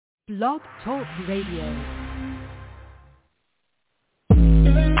Blog Talk Radio.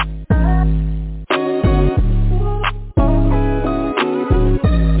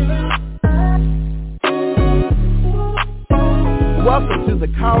 Welcome to the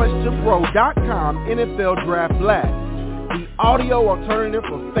College2Pro.com NFL Draft Blast, the audio alternative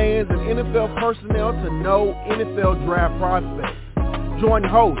for fans and NFL personnel to know NFL draft prospects. Join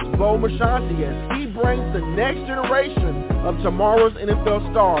host Bo Marchionte as he brings the next generation of tomorrow's NFL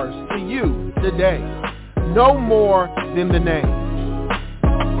stars to you today. No more than the name.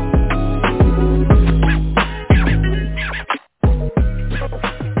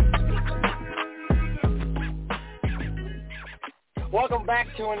 Welcome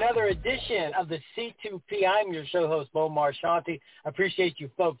back to another edition of the C2P. I'm your show host, Bo Marchionte. I appreciate you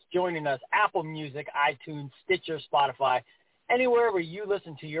folks joining us. Apple Music, iTunes, Stitcher, Spotify, anywhere where you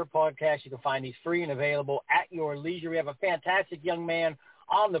listen to your podcast, you can find these free and available at your leisure. We have a fantastic young man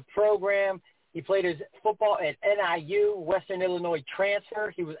on the program. He played his football at NIU, Western Illinois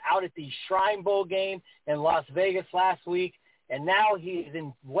transfer. He was out at the Shrine Bowl game in Las Vegas last week, and now he's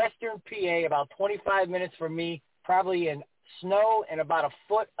in Western PA, about 25 minutes from me, probably in snow and about a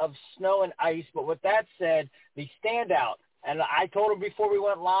foot of snow and ice. But with that said, the standout, and I told him before we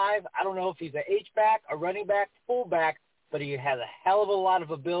went live, I don't know if he's an H-back, a running back, fullback, but he has a hell of a lot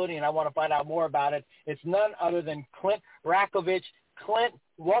of ability, and I want to find out more about it. It's none other than Clint Ratkovich. Clint,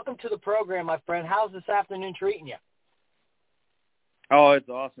 welcome to the program, my friend. How's this afternoon treating you? Oh, it's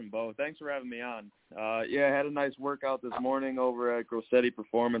awesome, Bo. Thanks for having me on. I had a nice workout this morning over at Gridiron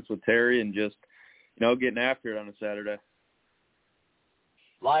Performance with Terry and just, getting after it on a Saturday.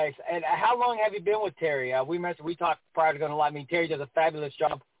 Nice. And how long have you been with Terry? We talked prior to going live. I mean, Terry does a fabulous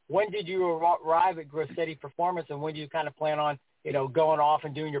job. When did you arrive at Gridiron Performance, and when do you kind of plan on, going off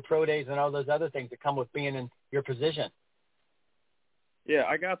and doing your pro days and all those other things that come with being in your position? Yeah,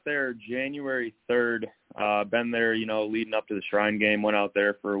 I got there January 3rd. Been there, leading up to the Shrine game. Went out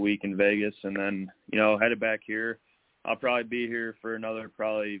there for a week in Vegas, and then, headed back here. I'll probably be here for another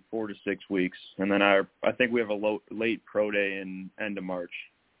probably 4 to 6 weeks, and then I think we have a late pro day in end of March.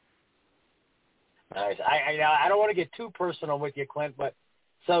 Nice. I don't want to get too personal with you, Clint, but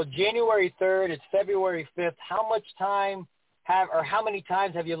so January 3rd, it's February 5th. How many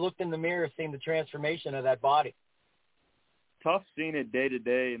times have you looked in the mirror seeing the transformation of that body? Tough seeing it day to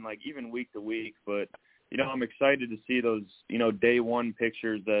day and even week to week, but I'm excited to see those day one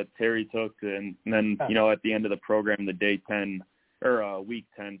pictures that Terry took, and then at the end of the program, the day 10 or week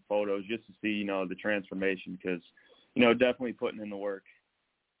 10 photos, just to see the transformation, because definitely putting in the work.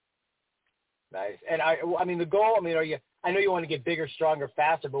 Nice. And I mean the goal. I know you want to get bigger, stronger,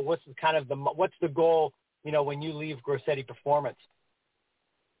 faster, but what's the goal? When you leave Gridiron Performance,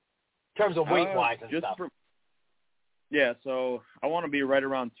 in terms of weight wise and stuff. So I want to be right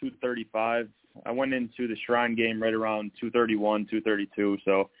around 235. I went into the Shrine game right around 231, 232.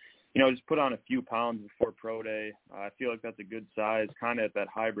 So, just put on a few pounds before pro day. I feel like that's a good size, kind of at that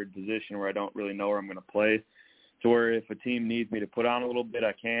hybrid position where I don't really know where I'm going to play. To where if a team needs me to put on a little bit,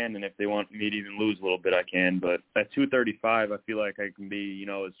 I can, and if they want me to even lose a little bit, I can. But at 235, I feel like I can be,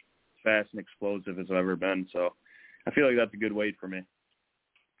 as fast and explosive as I've ever been. So I feel like that's a good weight for me.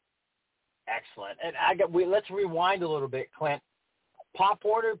 Excellent. And let's rewind a little bit, Clint. Pop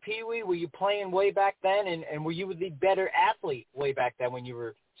Warner, Pee Wee, were you playing way back then, and were you the better athlete way back then when you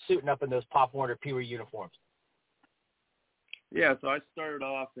were suiting up in those Pop Warner, Pee Wee uniforms? Yeah, so I started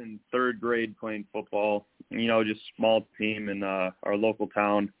off in third grade playing football, just small team in our local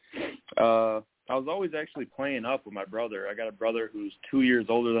town. I was always actually playing up with my brother. I got a brother who's 2 years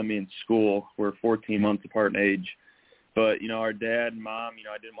older than me in school. We're 14 months apart in age. But, our dad and mom,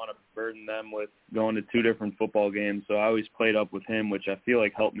 I didn't want to burden them with going to 2 different football games, so I always played up with him, which I feel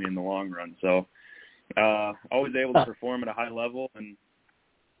like helped me in the long run. So always able to perform at a high level, and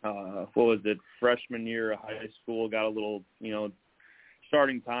freshman year of high school, got a little,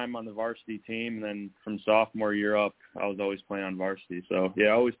 starting time on the varsity team, and then from sophomore year up, I was always playing on varsity. So,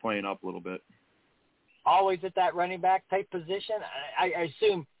 always playing up a little bit. Always at that running back type position? I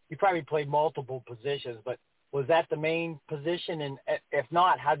assume you probably played multiple positions, but was that the main position? And if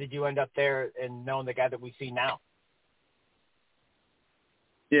not, how did you end up there and knowing the guy that we see now?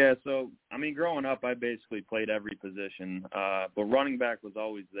 Yeah, so, growing up, I basically played every position, but running back was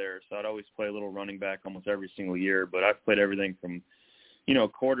always there, so I'd always play a little running back almost every single year, but I've played everything from,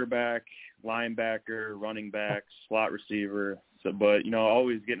 quarterback, linebacker, running back, slot receiver, but,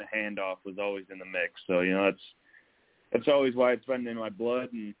 always getting a handoff was always in the mix, so, that's always why it's been in my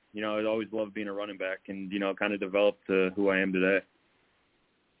blood, and, I always loved being a running back and, kind of developed to who I am today.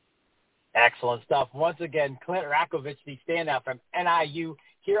 Excellent stuff. Once again, Clint Ratkovich, the standout from NIU.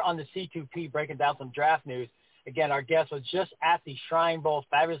 here on the C2P, breaking down some draft news. Again, our guest was just at the Shrine Bowl,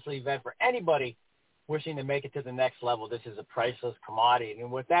 fabulously event for anybody wishing to make it to the next level. This is a priceless commodity.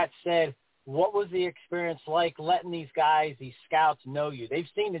 And with that said, what was the experience like letting these guys, these scouts, know you? They've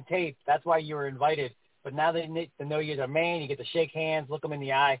seen the tape. That's why you were invited. But now they need to know you as a man. You get to shake hands, look them in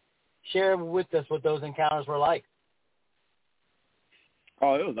the eye. Share with us what those encounters were like.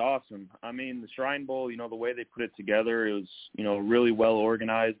 Oh, it was awesome. I mean, the Shrine Bowl, the way they put it together, it was, really well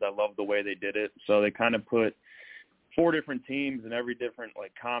organized. I love the way they did it. So they kind of put 4 different teams in every different,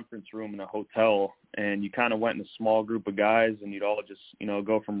 conference room in a hotel, and you kind of went in a small group of guys, and you'd all just,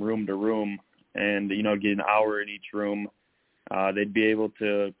 go from room to room and, get an hour in each room. They'd be able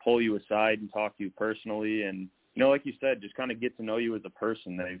to pull you aside and talk to you personally and, like you said, just kind of get to know you as a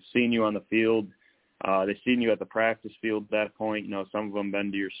person. They've seen you on the field. They've seen you at the practice field at that point. Some of them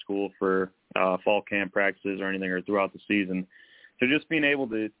been to your school for fall camp practices or anything or throughout the season. So just being able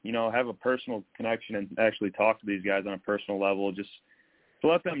to, have a personal connection and actually talk to these guys on a personal level, just to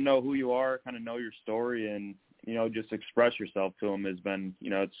let them know who you are, kind of know your story and, just express yourself to them has been,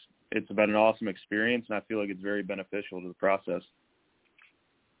 it's been an awesome experience, and I feel like it's very beneficial to the process.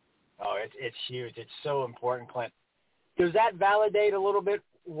 Oh, it's huge. It's so important, Clint. Does that validate a little bit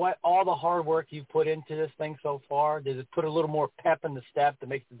what all the hard work you've put into this thing so far? Does it put a little more pep in the step to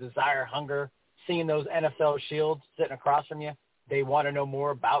make the desire, hunger, seeing those NFL shields sitting across from you? They want to know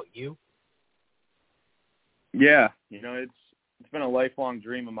more about you? Yeah. It's been a lifelong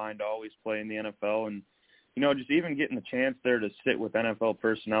dream of mine to always play in the NFL. And, just even getting the chance there to sit with NFL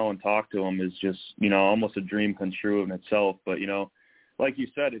personnel and talk to them is just, almost a dream come true in itself. But, like you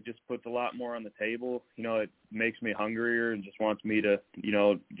said, it just puts a lot more on the table. It makes me hungrier and just wants me to,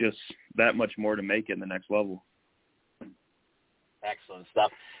 just that much more to make it in the next level. Excellent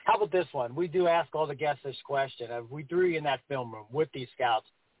stuff. How about this one? We do ask all the guests this question. We threw you in that film room with these scouts.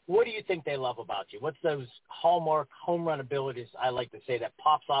 What do you think they love about you? What's those hallmark home run abilities, I like to say, that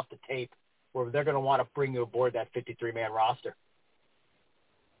pops off the tape where they're going to want to bring you aboard that 53-man roster?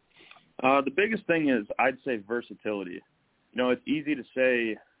 The biggest thing is I'd say versatility. It's easy to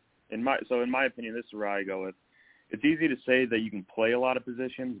say, in my opinion, this is where I go with, it's easy to say that you can play a lot of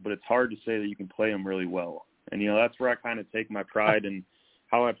positions, but it's hard to say that you can play them really well. And, that's where I kind of take my pride in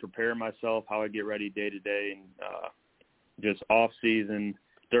how I prepare myself, how I get ready day to day, and just off season,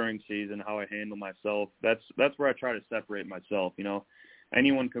 during season, how I handle myself. That's where I try to separate myself.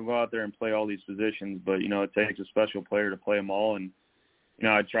 Anyone can go out there and play all these positions, but, it takes a special player to play them all. And,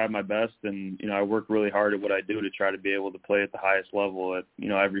 I try my best, and, I work really hard at what I do to try to be able to play at the highest level at,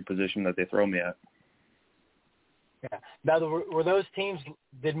 every position that they throw me at. Yeah. Now, were those teams,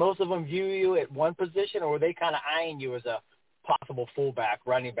 did most of them view you at one position, or were they kind of eyeing you as a possible fullback,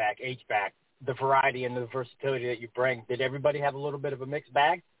 running back, H-back, the variety and the versatility that you bring? Did everybody have a little bit of a mixed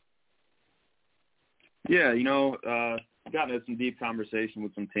bag? Yeah, gotten into some deep conversation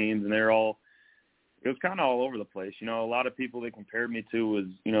with some teams, and it was kind of all over the place. A lot of people they compared me to was,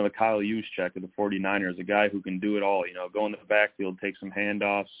 the Kyle Juszczyk of the 49ers, a guy who can do it all, go in the backfield, take some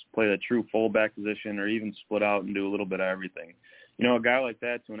handoffs, play the true fullback position, or even split out and do a little bit of everything. A guy like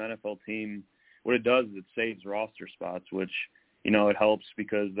that to an NFL team, what it does is it saves roster spots, which, it helps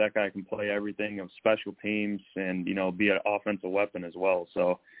because that guy can play everything of special teams and, be an offensive weapon as well.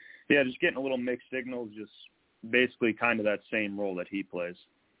 So, yeah, just getting a little mixed signals, just basically kind of that same role that he plays.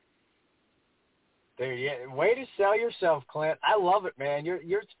 There, yeah. Way to sell yourself, Clint. I love it, man.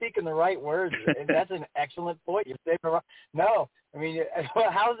 You're speaking the right words, and that's an excellent point. You're saying no. I mean,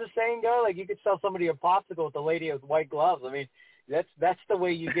 how's the saying go? Like, you could sell somebody a popsicle with the lady with white gloves. I mean, that's the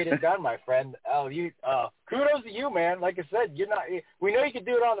way you get it done, my friend. Kudos to you, man. Like I said, we know you can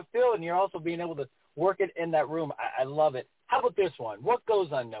do it on the field, and you're also being able to work it in that room. I love it. How about this one? What goes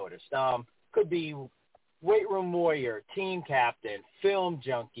unnoticed? Could be weight room warrior, team captain, film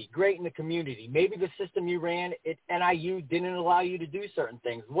junkie, great in the community. Maybe the system you ran at NIU didn't allow you to do certain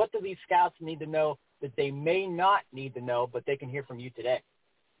things. What do these scouts need to know that they may not need to know, but they can hear from you today?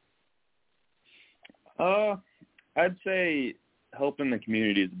 I'd say helping the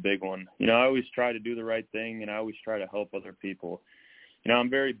community is a big one. I always try to do the right thing, and I always try to help other people.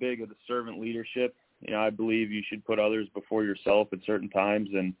 I'm very big of the servant leadership. I believe you should put others before yourself at certain times,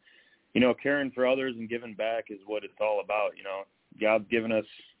 and caring for others and giving back is what it's all about. God's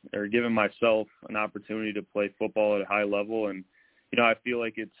given myself an opportunity to play football at a high level. And, I feel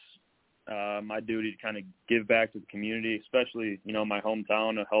like it's my duty to kind of give back to the community, especially, my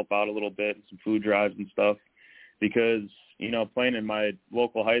hometown, to help out a little bit in some food drives and stuff because, playing in my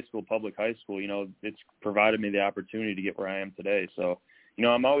local high school, public high school, it's provided me the opportunity to get where I am today. So,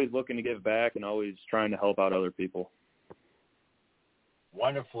 I'm always looking to give back and always trying to help out other people.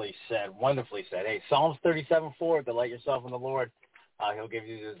 Wonderfully said. Wonderfully said. Hey, Psalms 37:4, delight yourself in the Lord. He'll give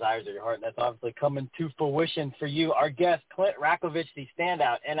you the desires of your heart, and that's obviously coming to fruition for you. Our guest, Clint Ratkovich, the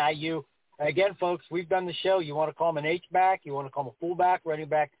standout, NIU. Again, folks, we've done the show. You want to call him an H-back, you want to call him a fullback, running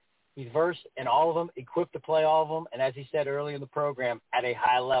back. He's versed in all of them, equipped to play all of them, and as he said earlier in the program, at a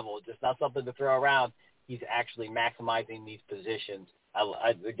high level. Just not something to throw around. He's actually maximizing these positions.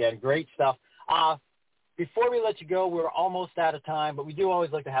 Again, great stuff. Before we let you go, we're almost out of time, but we do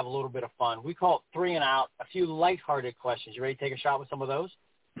always like to have a little bit of fun. We call it 3 and Out, a few lighthearted questions. You ready to take a shot with some of those?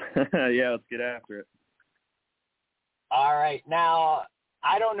 Yeah, let's get after it. All right. Now,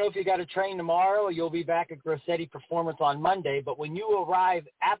 I don't know if you got to train tomorrow or you'll be back at Grossetti Performance on Monday, but when you arrive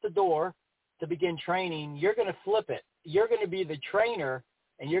at the door to begin training, you're going to flip it. You're going to be the trainer,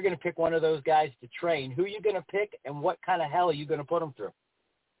 and you're going to pick one of those guys to train. Who are you going to pick, and what kind of hell are you going to put them through?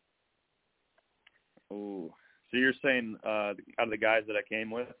 Oh, so you're saying out of the guys that I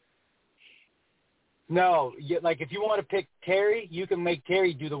came with? No, like if you want to pick Terry, you can make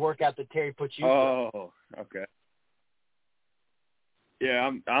Terry do the workout that Terry puts you through. Oh, okay. Yeah,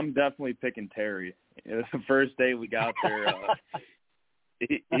 I'm definitely picking Terry. The first day we got there,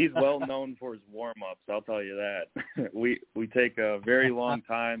 he's well known for his warm-ups, I'll tell you that. We take a very long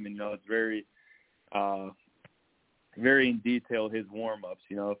time, and, it's very very in detail, his warm-ups.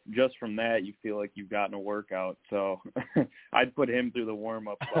 Just from that, you feel like you've gotten a workout. So I'd put him through the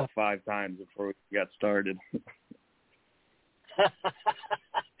warm-ups about 5 times before we got started.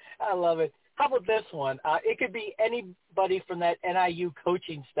 I love it. How about this one? It could be anybody from that NIU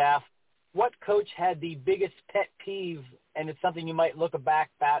coaching staff. What coach had the biggest pet peeve, and it's something you might look back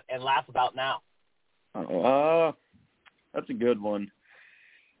at and laugh about now? That's a good one.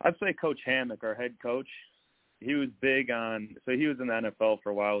 I'd say Coach Hammock, our head coach. He was big on – so he was in the NFL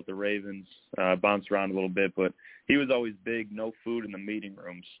for a while with the Ravens, bounced around a little bit, but he was always big, no food in the meeting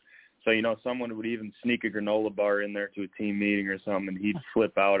rooms. So, someone would even sneak a granola bar in there to a team meeting or something, and he'd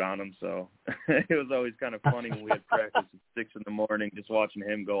flip out on them. So it was always kind of funny when we had practice at 6 in the morning, just watching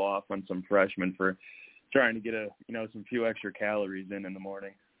him go off on some freshmen for trying to get some few extra calories in the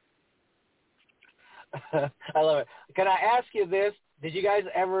morning. I love it. Can I ask you this? Did you guys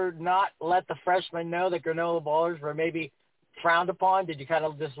ever not let the freshmen know that granola bars were maybe frowned upon? Did you kind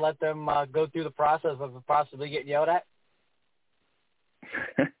of just let them go through the process of possibly getting yelled at?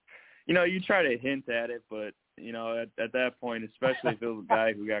 You try to hint at it, but, at that point, especially if it was a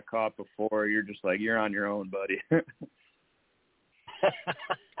guy who got caught before, you're just like, you're on your own, buddy.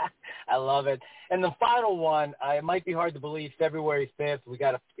 I love it. And the final one, it might be hard to believe, February 5th. We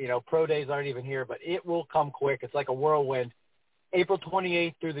got pro days aren't even here, but it will come quick. It's like a whirlwind. April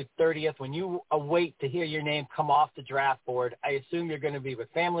 28th through the 30th, when you await to hear your name come off the draft board, I assume you're going to be with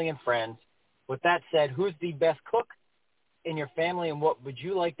family and friends. With that said, who's the best cook in your family, and what would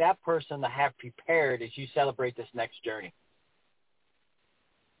you like that person to have prepared as you celebrate this next journey?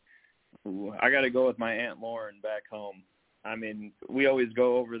 Ooh, I got to go with my Aunt Lauren back home. I mean, we always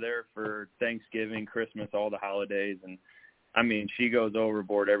go over there for Thanksgiving, Christmas, all the holidays, and, she goes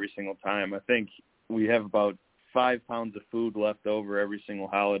overboard every single time. I think we have about 5 pounds of food left over every single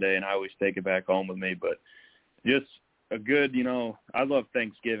holiday, and I always take it back home with me. But just a good, I love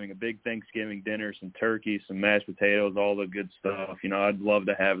Thanksgiving, a big Thanksgiving dinner, some turkey, some mashed potatoes, all the good stuff. I'd love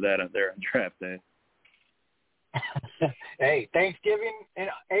to have that out there on draft day. Hey, Thanksgiving in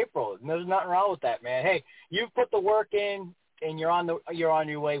April. There's nothing wrong with that, man. Hey, you've put the work in, and you're on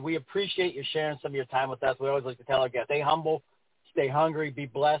your way. We appreciate you sharing some of your time with us. We always like to tell our guests, stay humble, stay hungry, be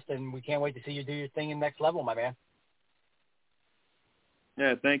blessed, and we can't wait to see you do your thing in the next level, my man.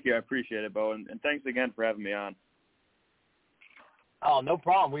 Yeah, thank you. I appreciate it, Bo, and thanks again for having me on. Oh, no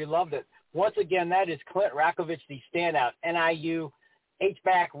problem. We loved it. Once again, that is Clint Ratkovich, the standout, NIU,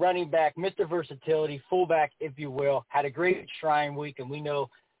 H-back, running back, Mr. Versatility, fullback, if you will. Had a great Shrine Week, and we know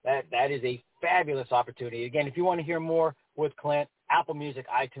that is a fabulous opportunity. Again, if you want to hear more with Clint, Apple Music,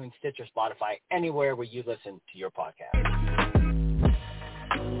 iTunes, Stitcher, Spotify, anywhere where you listen to your podcast.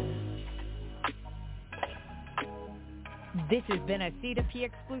 This has been a C2P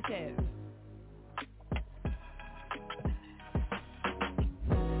exclusive.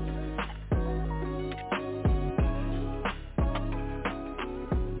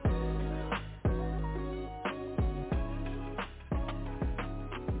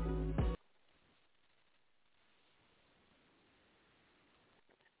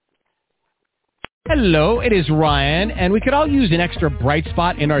 Hello, it is Ryan, and we could all use an extra bright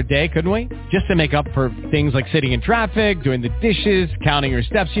spot in our day, couldn't we? Just to make up for things like sitting in traffic, doing the dishes, counting your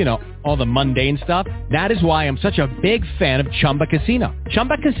steps, you know, all the mundane stuff. That is why I'm such a big fan of Chumba Casino.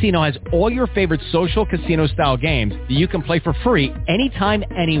 Chumba Casino has all your favorite social casino-style games that you can play for free anytime,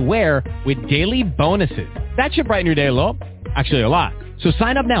 anywhere with daily bonuses. That should brighten your day a little. Actually, a lot. So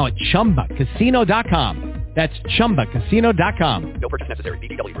sign up now at ChumbaCasino.com. That's ChumbaCasino.com. No purchase necessary.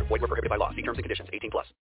 VGW Group. Void where prohibited by law. See terms and conditions. 18+.